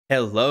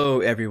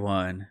Hello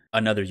everyone,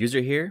 another user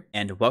here,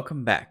 and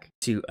welcome back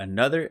to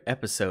another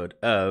episode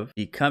of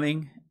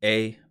Becoming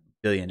a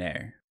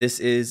Billionaire. This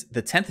is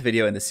the 10th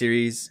video in the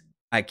series.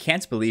 I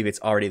can't believe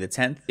it's already the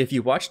 10th. If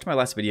you watched my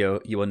last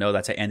video, you will know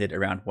that I ended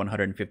around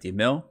 150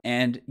 mil,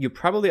 and you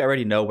probably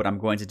already know what I'm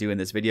going to do in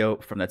this video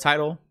from the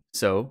title,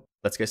 so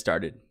let's get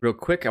started. Real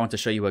quick, I want to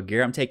show you what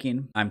gear I'm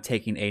taking. I'm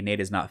taking a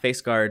Nate is Not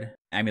face guard,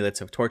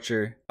 Amulets of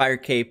Torture, Fire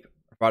Cape,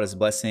 Rada's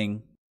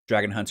Blessing,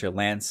 Dragon Hunter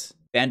Lance,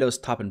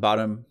 Bandos top and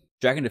bottom,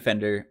 Dragon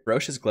Defender,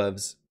 Ferocious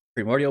Gloves,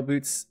 Primordial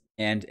Boots,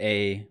 and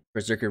a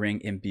Berserker Ring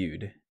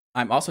imbued.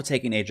 I'm also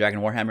taking a Dragon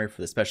Warhammer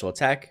for the special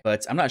attack,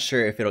 but I'm not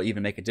sure if it'll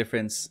even make a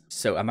difference,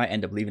 so I might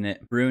end up leaving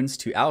it. Runes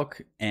to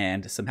Alk,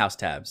 and some house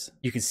tabs.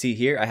 You can see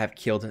here I have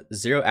killed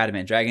 0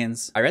 Adamant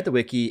Dragons. I read the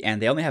wiki, and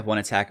they only have one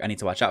attack I need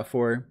to watch out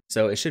for,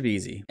 so it should be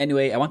easy.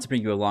 Anyway, I want to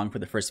bring you along for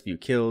the first few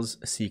kills,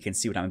 so you can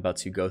see what I'm about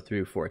to go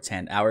through for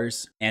 10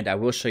 hours, and I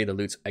will show you the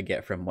loot I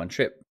get from one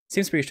trip.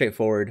 Seems pretty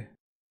straightforward.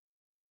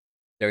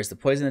 There's the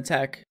poison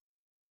attack.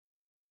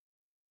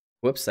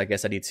 Whoops, I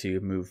guess I need to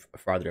move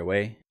farther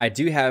away. I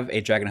do have a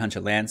Dragon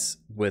Hunter Lance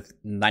with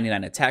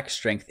 99 attack,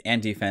 strength,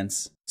 and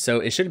defense, so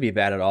it shouldn't be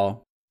bad at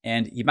all.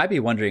 And you might be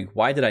wondering,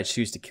 why did I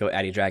choose to kill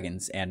addy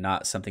dragons and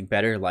not something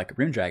better like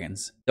rune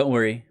dragons? Don't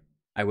worry,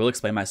 I will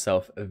explain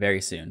myself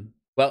very soon.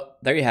 Well,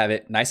 there you have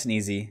it, nice and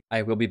easy.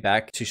 I will be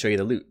back to show you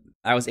the loot.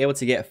 I was able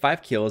to get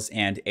 5 kills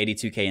and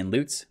 82k in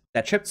loot.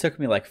 That trip took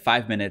me like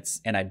 5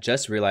 minutes, and I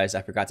just realized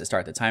I forgot to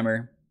start the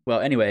timer. Well,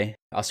 anyway,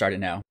 I'll start it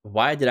now.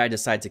 Why did I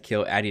decide to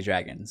kill addy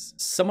dragons?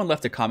 Someone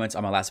left a comment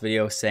on my last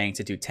video saying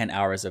to do 10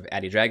 hours of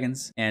addy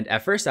dragons, and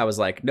at first I was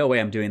like, no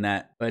way I'm doing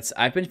that, but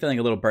I've been feeling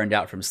a little burned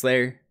out from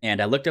Slayer, and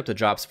I looked up the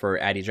drops for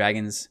addy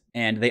dragons,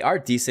 and they are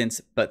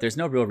decent, but there's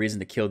no real reason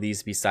to kill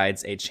these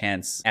besides a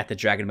chance at the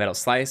Dragon Metal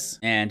Slice,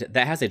 and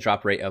that has a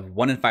drop rate of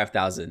 1 in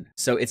 5,000,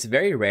 so it's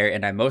very rare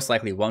and I most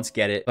likely won't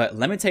get it. But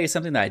let me tell you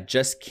something that I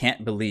just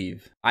can't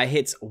believe. I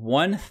hit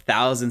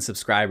 1,000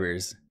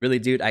 subscribers. Really,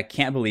 dude, I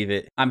can't believe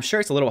it. I'm sure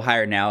it's a little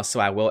higher now, so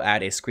I will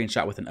add a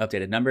screenshot with an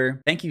updated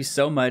number. Thank you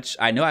so much.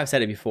 I know I've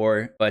said it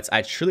before, but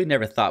I truly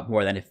never thought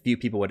more than a few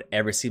people would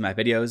ever see my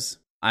videos.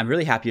 I'm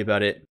really happy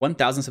about it.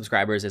 1,000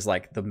 subscribers is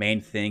like the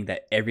main thing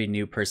that every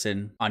new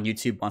person on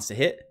YouTube wants to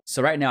hit.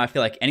 So right now I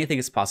feel like anything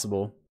is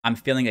possible. I'm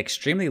feeling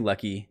extremely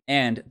lucky,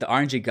 and the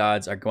RNG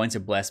gods are going to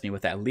bless me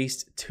with at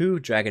least 2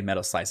 Dragon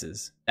Metal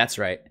Slices. That's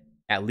right,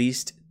 at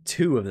least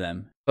 2 of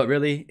them. But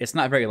really, it's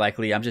not very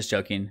likely, I'm just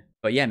joking.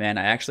 But yeah, man,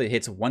 I actually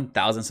hit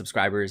 1,000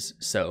 subscribers.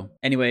 So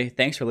anyway,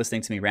 thanks for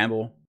listening to me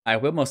ramble. I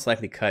will most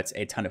likely cut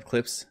a ton of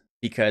clips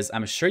because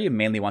I'm sure you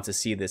mainly want to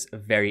see this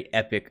very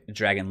epic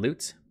dragon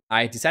loot.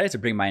 I decided to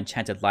bring my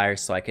enchanted lyre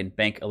so I can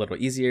bank a little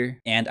easier,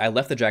 and I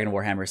left the Dragon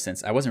Warhammer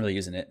since I wasn't really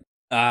using it.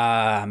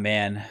 Ah,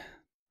 man.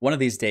 One of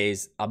these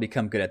days, I'll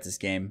become good at this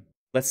game.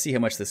 Let's see how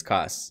much this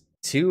costs.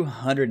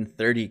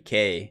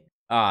 230k.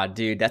 Ah,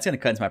 dude, that's gonna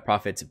cut into my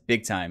profits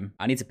big time.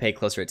 I need to pay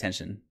closer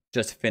attention.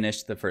 Just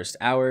finished the first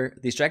hour.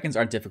 These dragons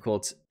aren't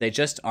difficult. They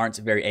just aren't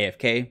very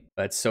AFK,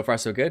 but so far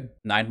so good.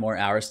 9 more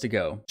hours to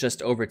go.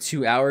 Just over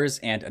 2 hours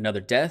and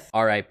another death.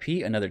 RIP,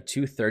 another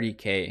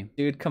 230k.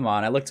 Dude, come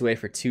on, I looked away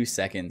for 2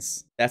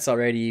 seconds. That's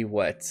already,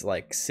 what,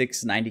 like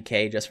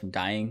 690k just from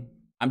dying?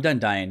 I'm done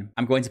dying.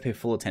 I'm going to pay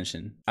full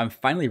attention. I'm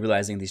finally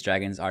realizing these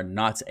dragons are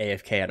not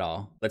AFK at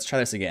all. Let's try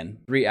this again.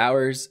 3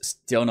 hours,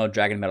 still no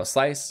Dragon Metal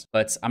Slice,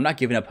 but I'm not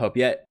giving up hope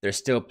yet. There's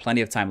still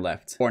plenty of time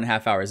left.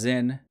 4.5 hours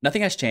in.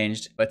 Nothing has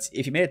changed, but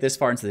if you made it this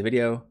far into the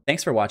video,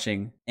 thanks for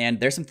watching, and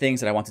there's some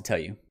things that I want to tell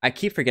you. I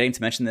keep forgetting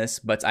to mention this,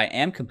 but I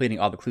am completing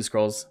all the clue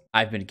scrolls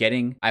I've been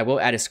getting. I will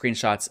add a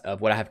screenshots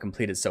of what I have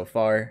completed so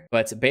far,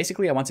 but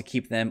basically I want to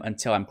keep them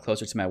until I'm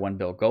closer to my 1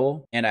 bill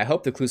goal, and I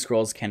hope the clue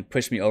scrolls can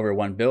push me over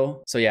 1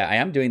 bill. So yeah, I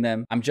am doing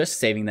them. I'm just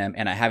saving them,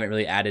 and I haven't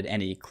really added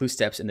any clue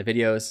steps in the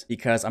videos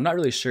because I'm not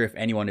really sure if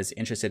anyone is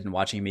interested in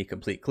watching me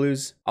complete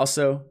clues.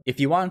 Also, if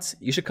you want,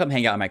 you should come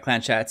hang out in my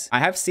clan chat. I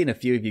have seen a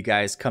few of you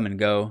guys come and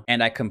go,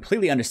 and I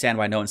completely understand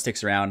why no one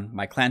sticks around.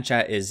 My clan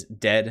chat is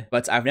dead,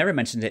 but I've never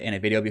mentioned it in a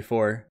video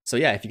before. So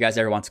yeah, if you guys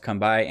ever want to come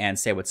by and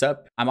say what's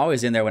up, I'm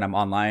always in there when I'm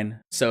online.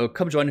 So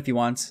come join if you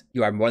want.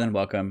 You are more than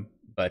welcome,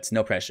 but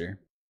no pressure.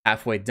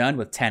 Halfway done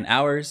with 10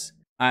 hours.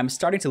 I'm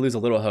starting to lose a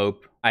little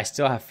hope. I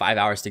still have 5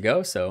 hours to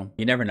go, so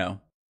you never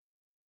know.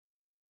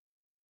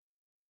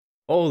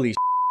 Holy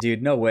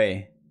dude, no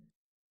way.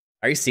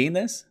 Are you seeing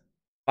this?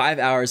 5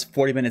 hours,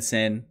 40 minutes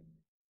in.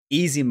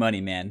 Easy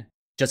money, man.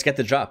 Just get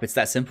the drop, it's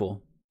that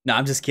simple. No,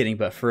 I'm just kidding,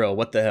 but for real,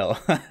 what the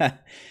hell?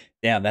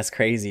 Damn, that's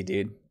crazy,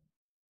 dude.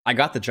 I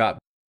got the drop.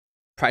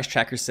 Price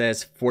tracker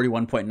says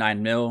 41.9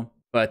 mil,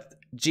 but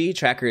G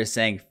tracker is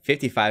saying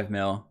 55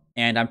 mil.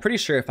 And I'm pretty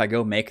sure if I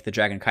go make the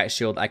Dragon Kite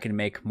Shield, I can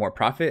make more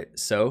profit,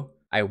 so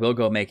I will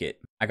go make it.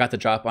 I got the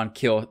drop on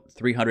kill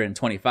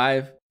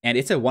 325, and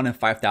it's a 1 in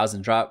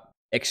 5,000 drop.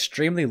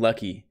 Extremely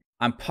lucky.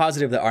 I'm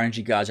positive the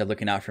RNG gods are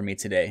looking out for me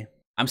today.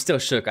 I'm still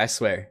shook, I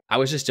swear. I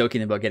was just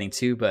joking about getting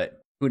 2, but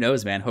who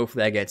knows, man.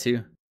 Hopefully I get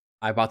 2.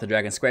 I bought the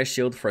Dragon Square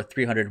Shield for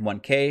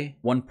 301k,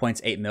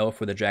 1.8 mil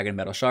for the Dragon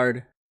Metal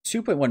Shard,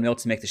 2.1 mil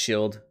to make the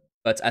shield,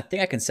 but I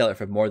think I can sell it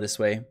for more this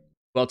way.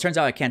 Well, it turns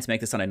out I can't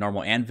make this on a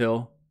normal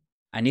anvil.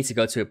 I need to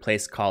go to a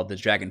place called the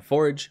Dragon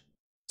Forge.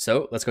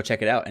 So let's go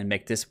check it out and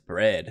make this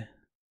bread.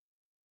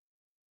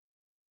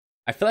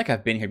 I feel like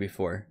I've been here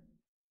before.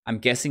 I'm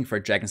guessing for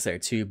Dragon Slayer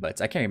 2,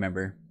 but I can't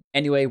remember.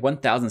 Anyway,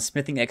 1000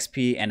 smithing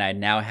XP, and I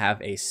now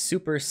have a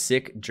super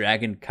sick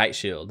dragon kite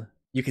shield.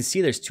 You can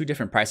see there's two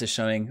different prices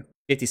showing,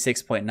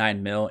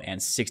 56.9 mil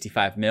and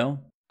 65 mil.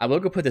 I will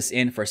go put this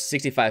in for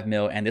 65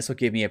 mil, and this will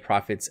give me a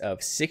profit of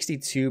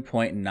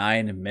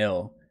 62.9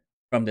 mil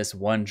from this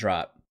one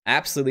drop.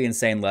 Absolutely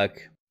insane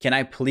luck. Can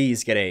I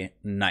please get a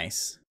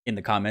nice in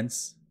the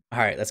comments? All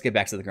right, let's get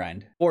back to the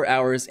grind. 4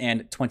 hours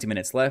and 20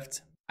 minutes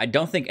left. I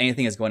don't think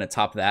anything is going to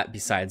top that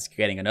besides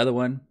getting another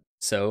one.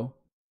 So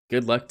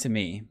good luck to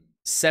me.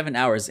 7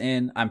 hours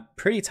in. I'm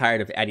pretty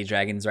tired of addy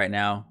dragons right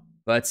now,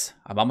 but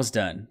I'm almost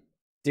done.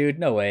 Dude,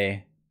 no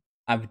way.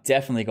 I'm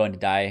definitely going to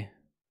die.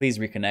 Please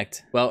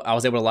reconnect. Well, I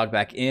was able to log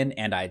back in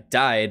and I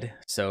died.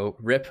 So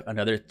rip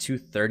another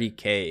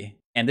 230k.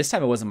 And this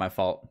time it wasn't my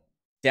fault.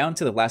 Down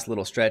to the last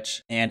little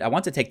stretch. And I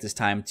want to take this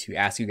time to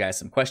ask you guys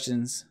some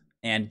questions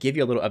and give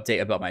you a little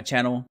update about my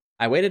channel.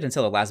 I waited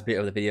until the last bit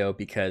of the video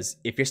because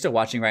if you're still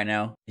watching right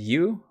now,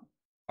 you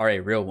are a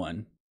real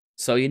one.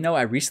 So you know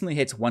I recently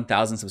hit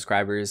 1,000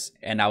 subscribers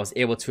and I was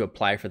able to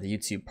apply for the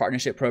YouTube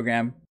partnership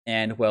program.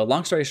 And well,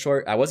 long story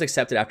short, I was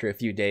accepted after a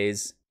few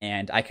days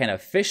and I can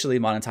officially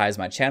monetize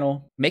my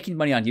channel. Making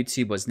money on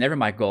YouTube was never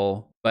my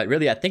goal, but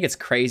really I think it's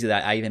crazy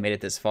that I even made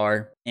it this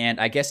far. And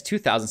I guess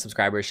 2,000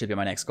 subscribers should be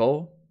my next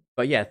goal.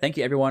 But yeah, thank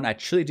you everyone. I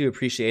truly do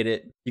appreciate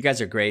it. You guys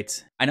are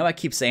great. I know I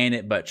keep saying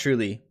it, but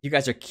truly, you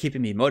guys are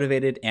keeping me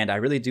motivated and I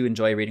really do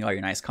enjoy reading all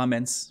your nice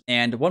comments.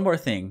 And one more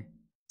thing.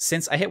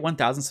 Since I hit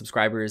 1,000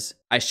 subscribers,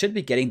 I should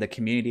be getting the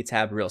community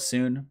tab real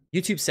soon.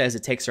 YouTube says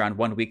it takes around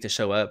 1 week to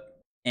show up,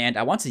 and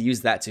I want to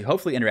use that to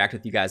hopefully interact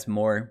with you guys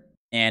more,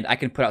 and I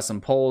can put out some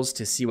polls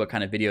to see what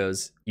kind of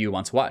videos you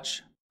want to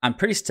watch. I'm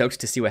pretty stoked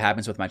to see what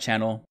happens with my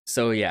channel,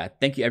 so yeah,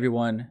 thank you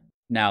everyone.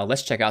 Now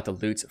let's check out the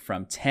loot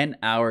from 10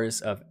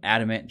 hours of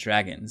Adamant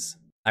Dragons.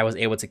 I was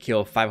able to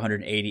kill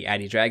 580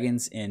 addy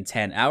dragons in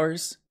 10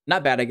 hours.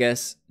 Not bad, I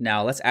guess.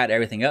 Now let's add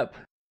everything up.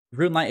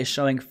 RuneLite is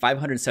showing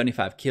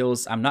 575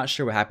 kills. I'm not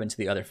sure what happened to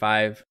the other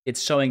 5.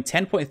 It's showing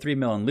 10.3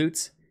 mil in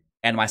loot,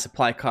 and my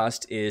supply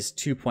cost is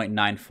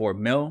 2.94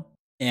 mil.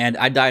 And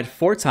I died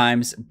 4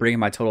 times, bringing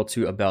my total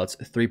to about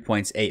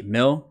 3.8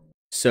 mil.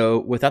 So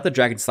without the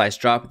Dragon Slice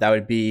drop, that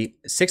would be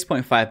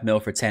 6.5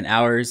 mil for 10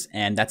 hours,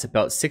 and that's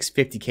about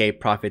 650k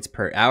profits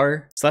per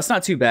hour. So that's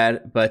not too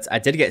bad, but I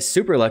did get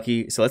super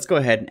lucky. So let's go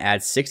ahead and add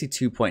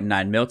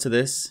 62.9 mil to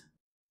this.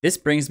 This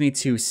brings me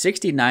to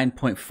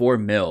 69.4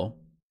 mil.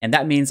 And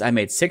that means I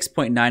made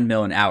 6.9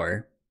 mil an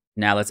hour.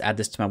 Now let's add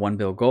this to my 1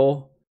 mil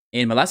goal.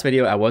 In my last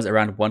video, I was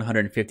around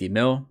 150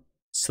 mil.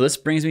 So this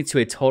brings me to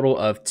a total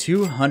of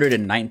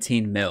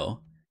 219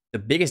 mil. The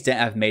biggest dent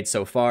I've made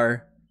so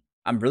far.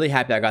 I'm really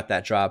happy I got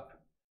that drop.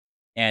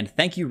 And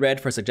thank you, Red,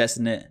 for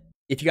suggesting it.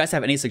 If you guys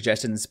have any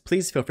suggestions,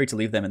 please feel free to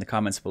leave them in the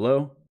comments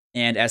below.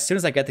 And as soon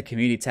as I get the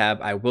community tab,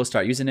 I will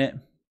start using it.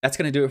 That's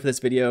going to do it for this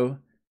video.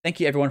 Thank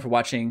you everyone for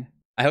watching.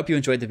 I hope you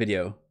enjoyed the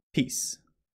video. Peace.